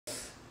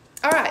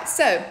All right,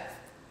 so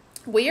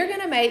we are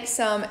gonna make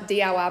some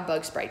DIY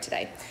bug spray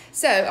today.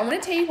 So I wanna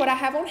tell you what I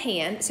have on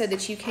hand so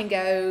that you can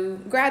go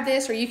grab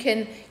this, or you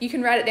can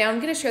write it down.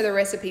 I'm gonna share the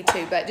recipe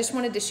too, but just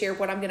wanted to share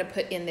what I'm gonna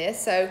put in this.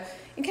 So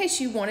in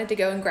case you wanted to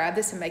go and grab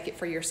this and make it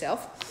for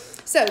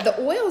yourself. So the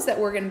oils that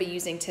we're gonna be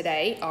using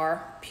today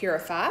are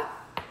Purify.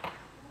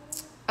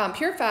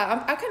 Purify,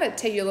 I'll kind of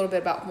tell you a little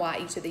bit about why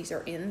each of these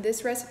are in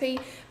this recipe,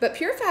 but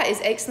Purify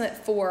is excellent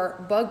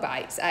for bug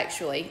bites,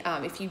 actually.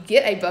 If you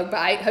get a bug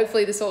bite,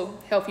 hopefully this will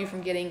help you from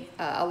getting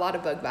a lot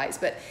of bug bites,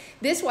 but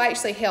this will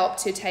actually help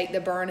to take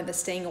the burn and the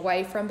sting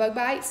away from bug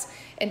bites,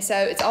 and so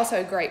it's also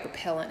a great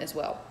repellent as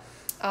well.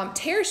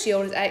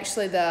 TerraShield is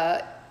actually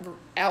the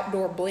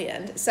outdoor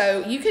blend,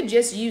 so you could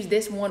just use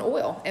this one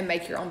oil and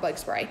make your own bug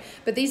spray,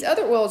 but these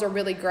other oils are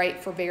really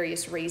great for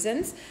various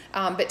reasons,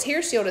 but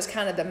TerraShield is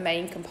kind of the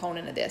main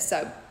component of this,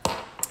 so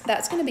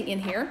that's going to be in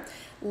here.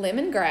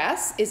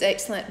 Lemongrass is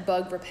excellent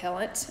bug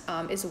repellent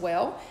as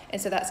well, and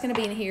so that's going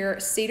to be in here.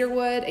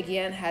 Cedarwood,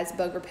 again, has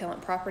bug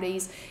repellent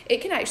properties.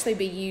 It can actually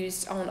be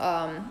used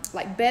on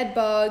like bed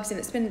bugs, and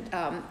it's been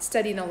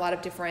studied in a lot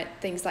of different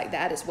things like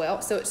that as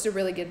well, so it's a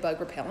really good bug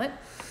repellent.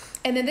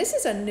 And then this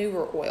is a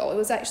newer oil. It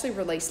was actually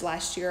released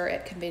last year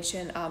at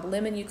convention,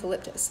 lemon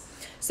eucalyptus.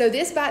 So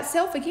this by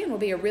itself, again, will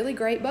be a really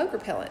great bug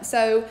repellent.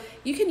 So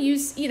you can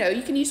use, you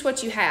can use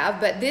what you have,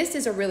 but this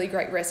is a really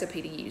great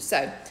recipe to use.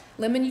 So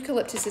lemon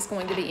eucalyptus is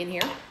going to be in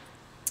here.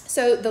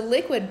 So the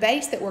liquid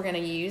base that we're going to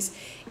use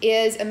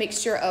is a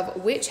mixture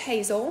of witch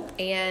hazel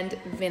and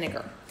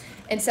vinegar.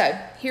 And so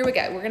here we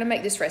go. We're going to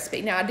make this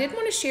recipe. Now I did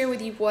want to share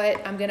with you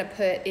what I'm going to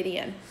put it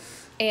in.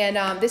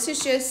 And this is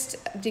just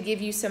to give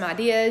you some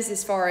ideas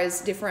as far as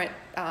different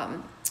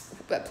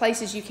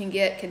places you can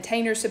get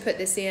containers to put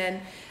this in.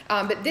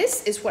 But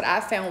this is what I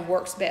found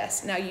works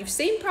best. Now you've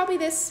seen probably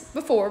this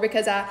before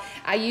because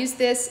I use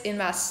this in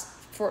my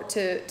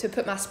to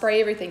put my spray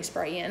everything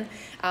spray in,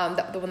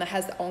 the one that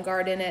has the On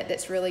Guard in it.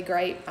 That's really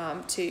great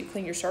to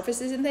clean your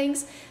surfaces and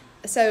things.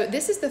 So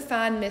this is the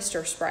Fine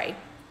Mister spray.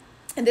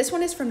 And this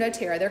one is from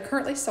doTERRA. They're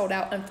currently sold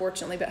out,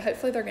 unfortunately, but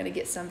hopefully they're going to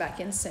get some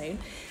back in soon.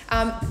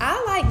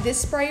 I like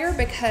this sprayer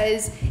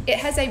because it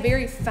has a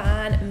very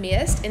fine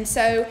mist. And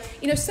so,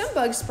 some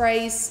bug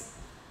sprays,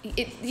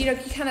 you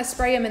kind of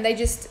spray them and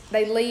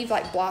they leave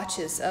like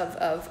blotches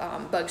of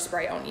bug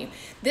spray on you.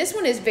 This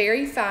one is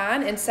very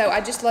fine, and so I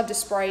just love to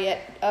spray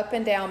it up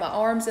and down my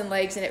arms and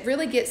legs, and it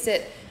really gets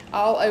it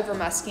all over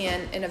my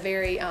skin in a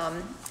very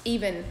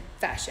even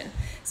fashion.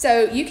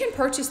 So you can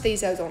purchase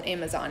these on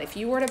Amazon. If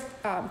you were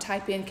to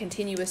type in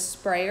continuous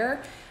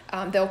sprayer,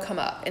 they'll come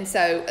up. And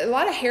so a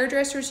lot of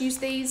hairdressers use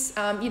these,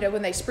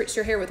 when they spritz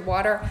your hair with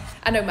water.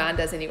 I know mine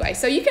does anyway.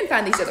 So you can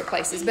find these other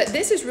places, but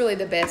this is really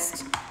the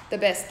best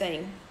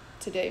thing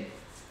to do.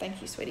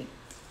 Thank you, sweetie.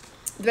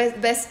 The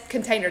best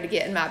container to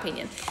get, in my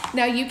opinion.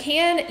 Now you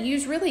can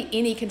use really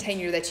any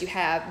container that you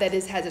have that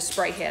has a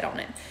spray head on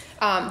it.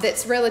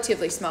 That's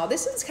relatively small.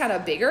 This one's kind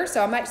of bigger,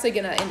 so I'm actually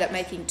going to end up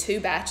making 2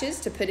 batches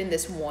to put in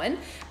this one.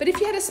 But if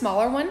you had a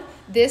smaller one,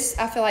 this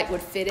I feel like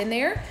would fit in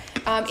there.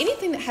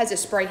 Anything that has a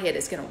spray head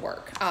is going to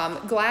work.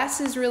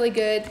 Glass is really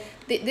good.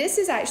 This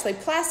is actually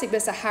plastic, but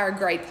it's a higher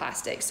grade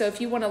plastic. So if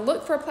you want to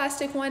look for a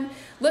plastic one,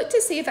 look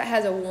to see if it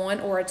has a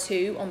 1 or a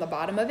 2 on the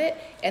bottom of it,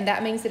 and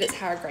that means that it's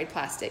higher grade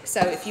plastic. So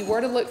if you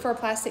were to look for a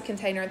plastic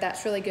container,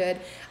 that's really good.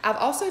 I've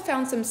also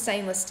found some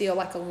stainless steel,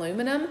 like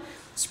aluminum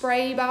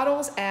spray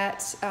bottles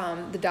at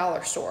the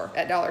dollar store,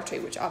 at Dollar Tree,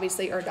 which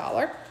obviously are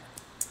 $1.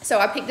 So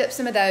I picked up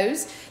some of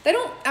those.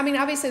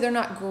 Obviously they're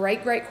not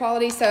great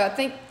quality, so I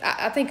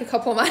think a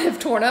couple might have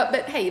torn up,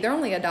 but hey, they're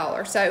only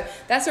 $1. So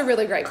that's a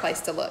really great place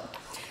to look.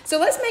 So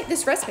let's make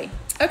this recipe.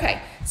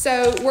 Okay,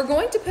 so we're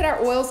going to put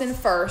our oils in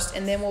first,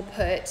 and then we'll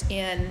put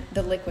in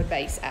the liquid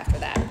base after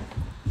that.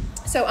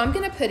 So I'm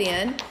gonna put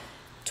in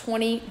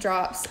 20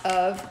 drops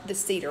of the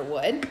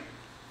cedarwood.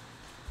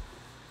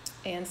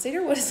 And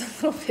cedarwood is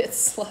a little bit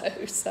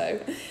slow, so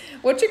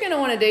what you're going to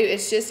want to do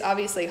is just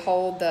obviously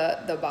hold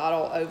the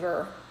bottle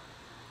over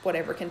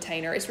whatever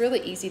container. It's really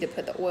easy to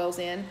put the oils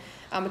in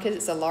because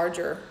it's a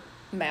larger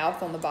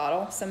mouth on the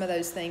bottle. Some of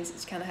those things, you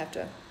just kind of have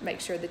to make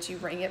sure that you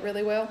ring it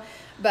really well.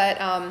 But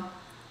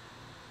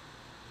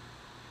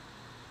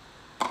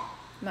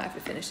might have to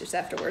finish this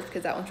afterwards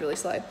because that one's really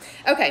slow.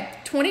 Okay,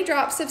 20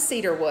 drops of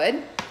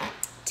cedarwood,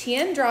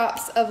 10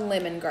 drops of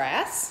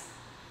lemongrass.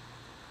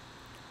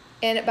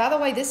 And by the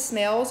way, this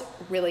smells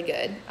really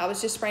good. I was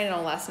just spraying it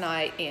on last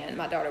night, and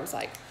my daughter was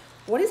like,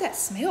 "What is that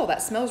smell?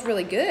 That smells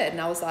really good." And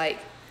I was like,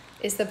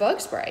 "It's the bug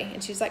spray."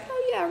 And she's like,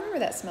 "Oh yeah, I remember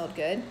that smelled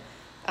good."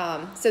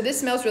 So this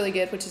smells really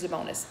good, which is a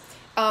bonus.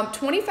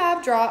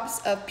 25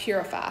 drops of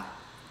Purify.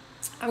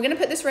 I'm gonna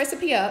put this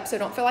recipe up, so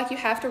don't feel like you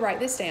have to write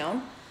this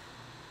down.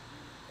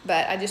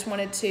 But I just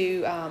wanted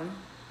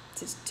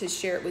to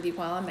share it with you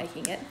while I'm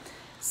making it.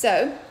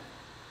 So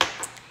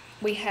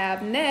we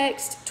have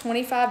next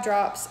 25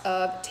 drops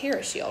of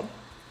TerraShield.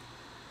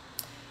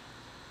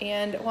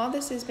 And while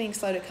this is being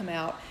slow to come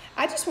out,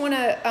 I just want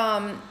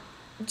to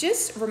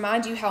just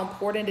remind you how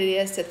important it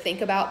is to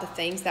think about the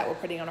things that we're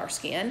putting on our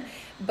skin.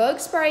 Bug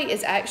spray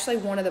is actually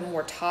one of the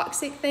more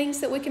toxic things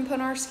that we can put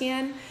on our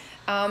skin.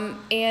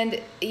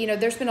 And you know,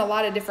 there's been a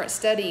lot of different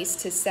studies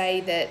to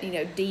say that, you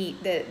know,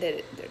 DEET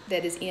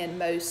that is in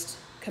most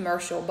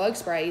commercial bug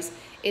sprays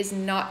is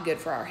not good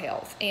for our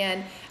health.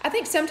 And I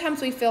think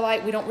sometimes we feel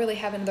like we don't really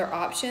have another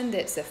option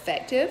that's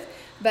effective.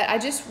 But I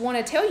just want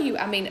to tell you,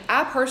 I mean,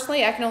 I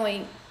can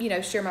only, you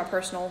know, share my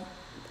personal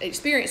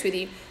experience with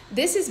you.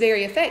 This is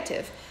very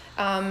effective.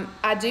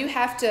 I do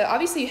have to,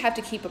 obviously you have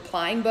to keep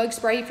applying bug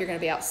spray if you're going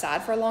to be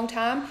outside for a long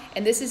time,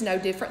 and this is no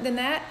different than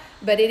that,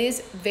 but it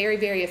is very,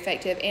 very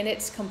effective, and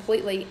it's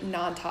completely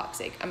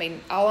non-toxic. I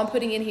mean, all I'm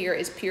putting in here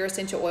is pure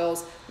essential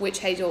oils, witch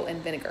hazel,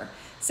 and vinegar.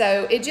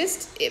 So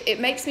it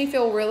makes me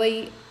feel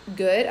really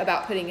good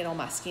about putting it on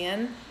my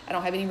skin. I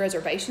don't have any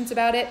reservations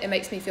about it. It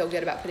makes me feel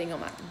good about putting it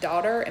on my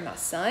daughter and my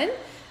son.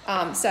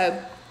 And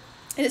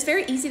it's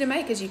very easy to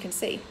make, as you can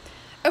see.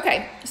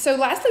 Okay, so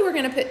lastly, we're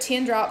going to put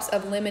 10 drops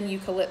of lemon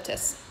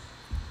eucalyptus.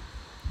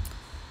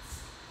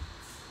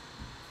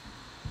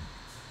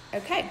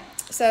 Okay,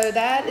 so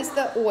that is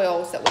the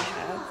oils that we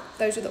have.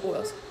 Those are the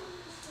oils.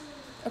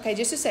 Okay,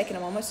 just a second,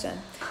 I'm almost done.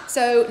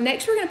 So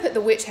next we're going to put the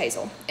witch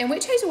hazel. And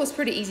witch hazel was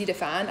pretty easy to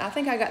find. I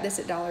think I got this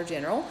at Dollar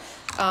General.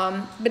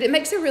 But it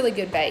makes a really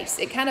good base.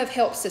 It kind of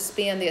helps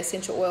suspend the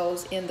essential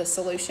oils in the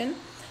solution.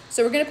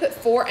 So we're going to put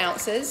 4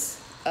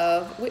 ounces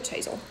of witch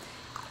hazel.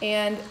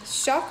 And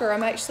shocker,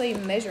 I'm actually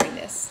measuring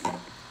this.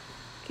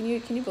 Can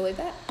you believe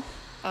that?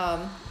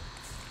 I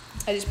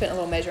just put in a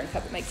little measuring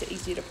cup. It makes it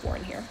easy to pour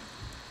in here.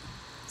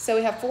 So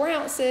we have 4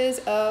 ounces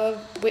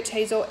of witch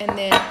hazel and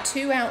then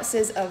 2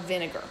 ounces of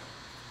vinegar.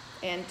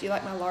 And do you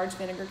like my large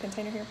vinegar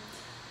container here?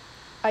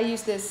 I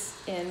use this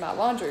in my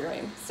laundry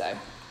room, so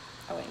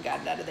I went and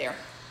got it out of there.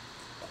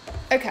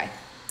 Okay,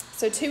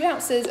 so 2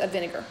 ounces of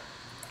vinegar.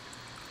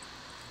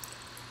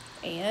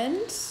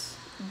 And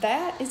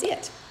that is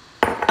it.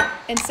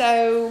 And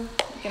so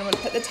you're going to want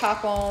to put the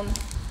top on,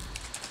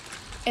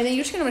 and then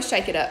you're just going to want to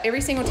shake it up.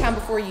 Every single time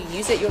before you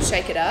use it, you'll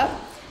shake it up.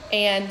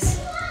 And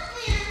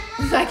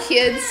my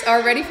kids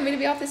are ready for me to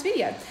be off this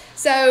video.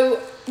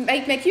 So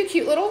make you a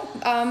cute little,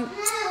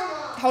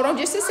 hold on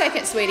just a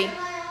second, sweetie.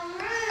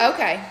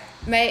 Okay,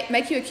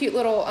 make you a cute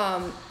little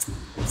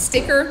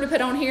sticker to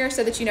put on here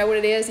so that you know what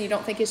it is and you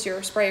don't think it's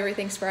your spray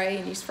everything spray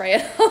and you spray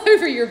it all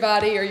over your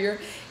body or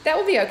that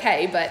will be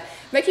okay, but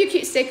make you a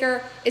cute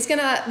sticker.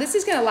 This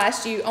is gonna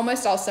last you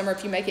almost all summer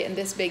if you make it in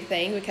this big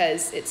thing,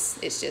 because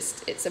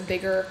it's a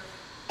bigger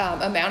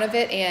amount of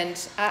it,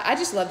 and I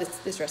just love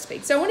this recipe.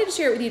 So I wanted to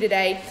share it with you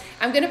today.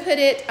 I'm gonna put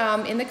it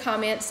in the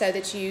comments so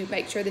that you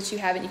make sure that you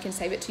have it. You can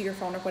save it to your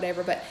phone or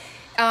whatever, but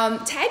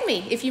tag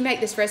me if you make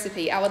this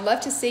recipe. I would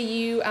love to see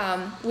you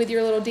with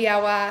your little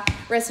DIY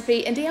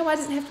recipe. And DIY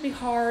doesn't have to be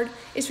hard.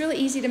 It's really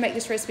easy to make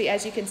this recipe,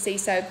 as you can see.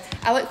 So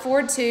I look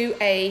forward to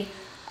a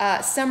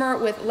summer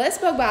with less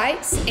bug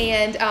bites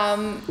and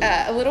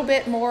a little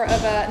bit more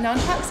of a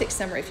non-toxic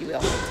summer, if you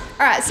will. All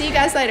right, see you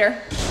guys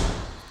later.